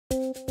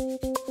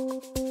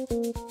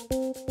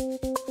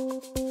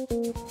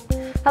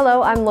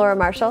Hello, I'm Laura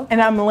Marshall.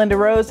 And I'm Melinda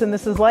Rose, and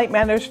this is Light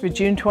Matters for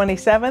June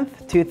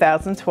 27th,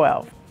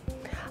 2012.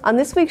 On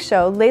this week's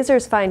show,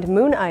 lasers find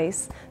moon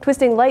ice,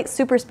 twisting light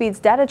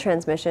superspeeds data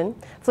transmission,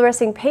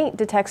 fluorescing paint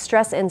detects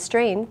stress and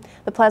strain,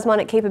 the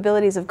plasmonic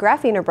capabilities of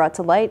graphene are brought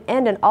to light,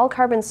 and an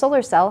all-carbon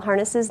solar cell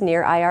harnesses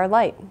near IR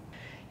light.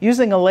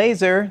 Using a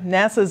laser,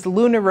 NASA's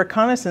Lunar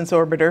Reconnaissance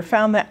Orbiter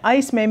found that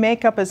ice may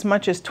make up as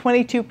much as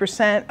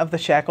 22% of the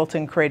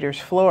Shackleton crater's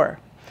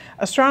floor.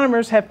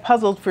 Astronomers have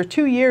puzzled for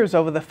 2 years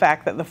over the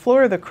fact that the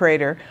floor of the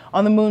crater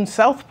on the moon's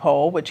south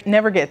pole, which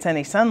never gets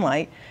any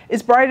sunlight,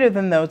 is brighter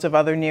than those of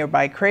other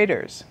nearby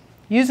craters.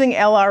 Using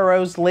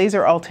LRO's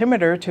laser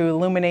altimeter to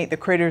illuminate the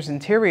crater's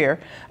interior,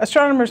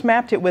 astronomers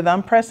mapped it with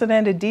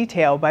unprecedented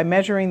detail by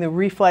measuring the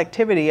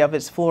reflectivity of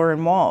its floor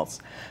and walls.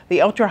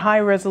 The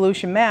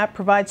ultra-high-resolution map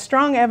provides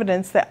strong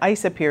evidence that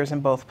ice appears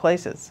in both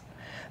places.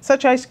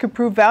 Such ice could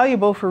prove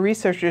valuable for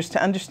researchers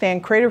to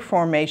understand crater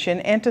formation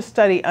and to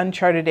study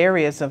uncharted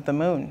areas of the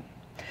moon.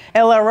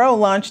 LRO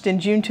launched in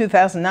June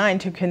 2009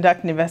 to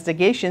conduct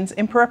investigations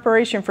in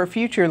preparation for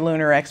future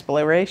lunar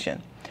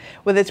exploration.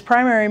 With its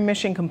primary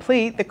mission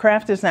complete, the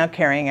craft is now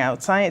carrying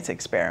out science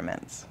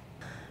experiments.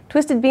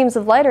 Twisted beams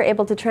of light are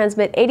able to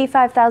transmit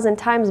 85,000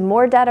 times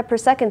more data per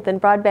second than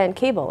broadband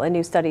cable, a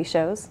new study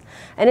shows.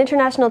 An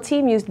international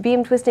team used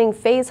beam twisting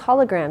phase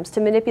holograms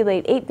to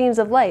manipulate 8 beams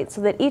of light so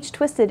that each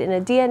twisted in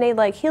a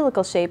DNA-like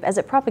helical shape as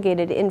it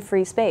propagated in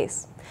free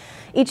space.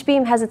 Each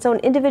beam has its own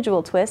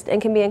individual twist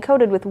and can be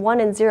encoded with 1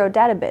 and 0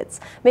 data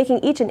bits, making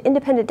each an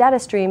independent data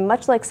stream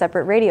much like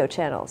separate radio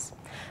channels.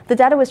 The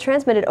data was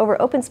transmitted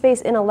over open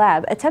space in a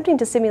lab, attempting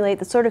to simulate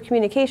the sort of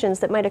communications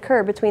that might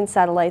occur between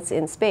satellites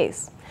in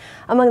space.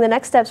 Among the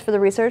next steps for the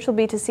research will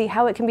be to see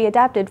how it can be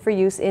adapted for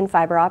use in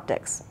fiber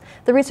optics.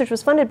 The research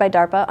was funded by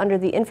DARPA under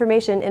the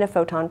Information in a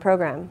Photon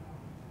program.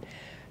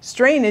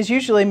 Strain is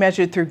usually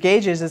measured through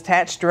gauges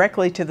attached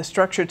directly to the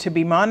structure to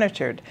be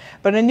monitored,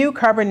 but a new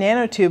carbon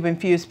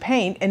nanotube-infused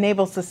paint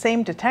enables the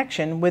same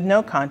detection with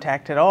no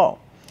contact at all.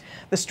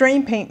 The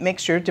strain paint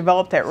mixture,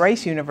 developed at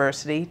Rice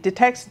University,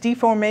 detects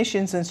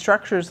deformations in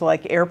structures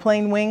like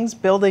airplane wings,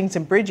 buildings,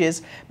 and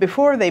bridges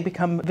before they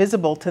become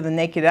visible to the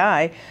naked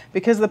eye,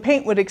 because the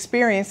paint would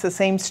experience the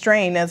same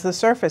strain as the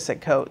surface it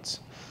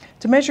coats.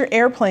 To measure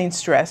airplane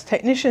stress,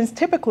 technicians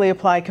typically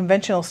apply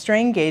conventional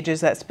strain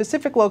gauges at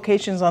specific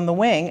locations on the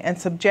wing and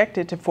subject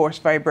it to force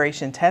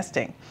vibration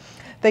testing.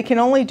 They can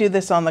only do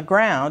this on the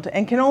ground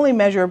and can only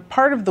measure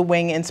part of the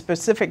wing in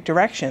specific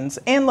directions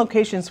and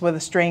locations where the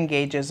strain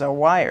gauges are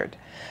wired.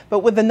 But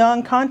with the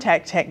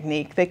non-contact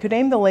technique, they could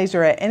aim the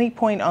laser at any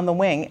point on the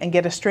wing and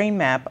get a strain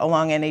map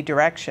along any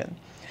direction.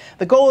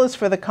 The goal is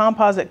for the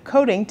composite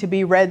coating to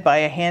be read by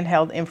a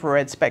handheld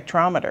infrared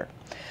spectrometer.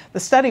 The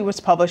study was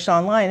published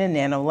online in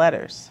Nano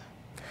Letters.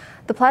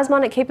 The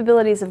plasmonic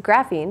capabilities of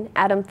graphene,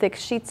 atom-thick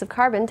sheets of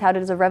carbon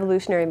touted as a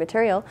revolutionary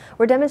material,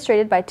 were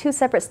demonstrated by 2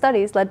 separate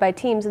studies led by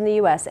teams in the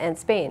US and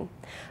Spain.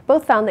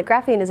 Both found that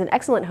graphene is an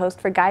excellent host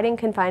for guiding,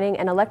 confining,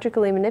 and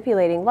electrically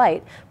manipulating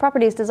light,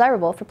 properties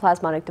desirable for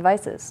plasmonic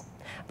devices.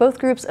 Both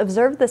groups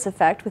observed this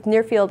effect with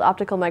near-field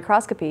optical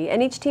microscopy,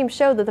 and each team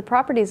showed that the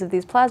properties of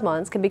these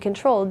plasmons can be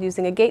controlled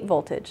using a gate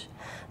voltage.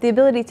 The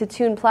ability to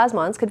tune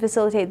plasmons could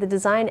facilitate the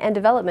design and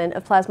development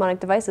of plasmonic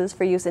devices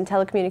for use in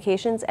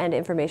telecommunications and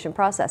information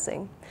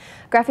processing.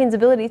 Graphene's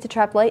ability to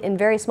trap light in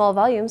very small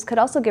volumes could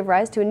also give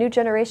rise to a new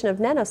generation of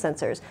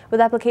nanosensors,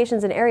 with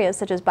applications in areas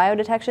such as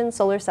biodetection,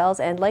 solar cells,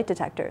 and light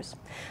detectors.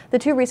 The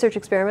 2 research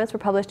experiments were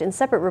published in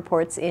separate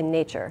reports in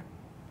Nature.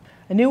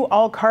 A new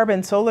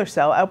all-carbon solar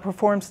cell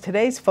outperforms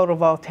today's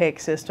photovoltaic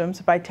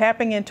systems by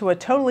tapping into a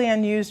totally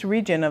unused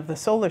region of the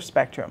solar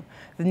spectrum,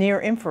 the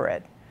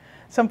near-infrared.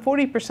 Some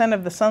 40%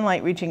 of the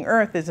sunlight reaching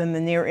Earth is in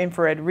the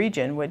near-infrared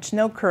region, which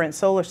no current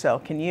solar cell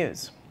can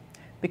use.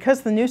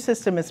 Because the new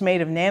system is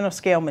made of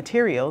nanoscale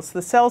materials,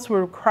 the cells will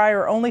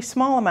require only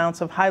small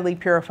amounts of highly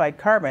purified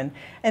carbon,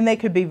 and they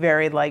could be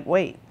very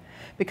lightweight.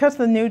 Because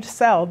the new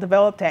cell,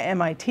 developed at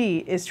MIT,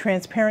 is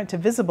transparent to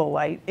visible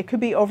light, it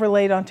could be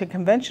overlaid onto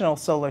conventional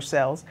solar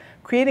cells,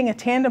 creating a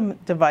tandem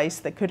device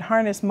that could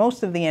harness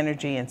most of the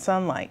energy in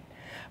sunlight.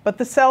 But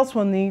the cells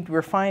will need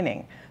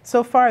refining.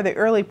 So far, the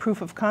early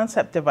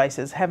proof-of-concept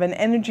devices have an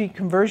energy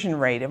conversion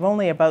rate of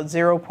only about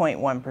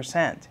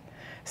 0.1%.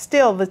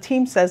 Still, the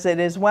team says it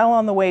is well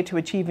on the way to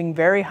achieving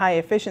very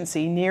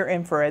high-efficiency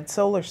near-infrared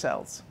solar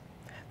cells.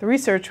 The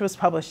research was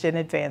published in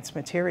Advanced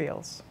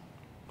Materials.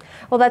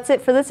 Well, that's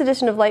it for this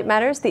edition of Light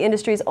Matters, the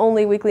industry's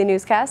only weekly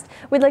newscast.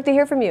 We'd like to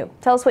hear from you.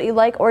 Tell us what you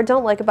like or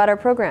don't like about our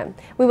program.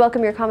 We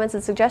welcome your comments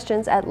and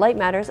suggestions at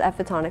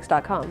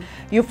lightmatters@photonics.com.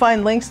 You'll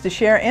find links to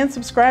share and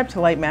subscribe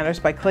to Light Matters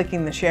by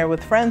clicking the Share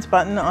with Friends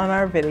button on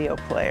our video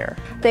player.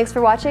 Thanks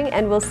for watching,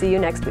 and we'll see you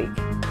next week.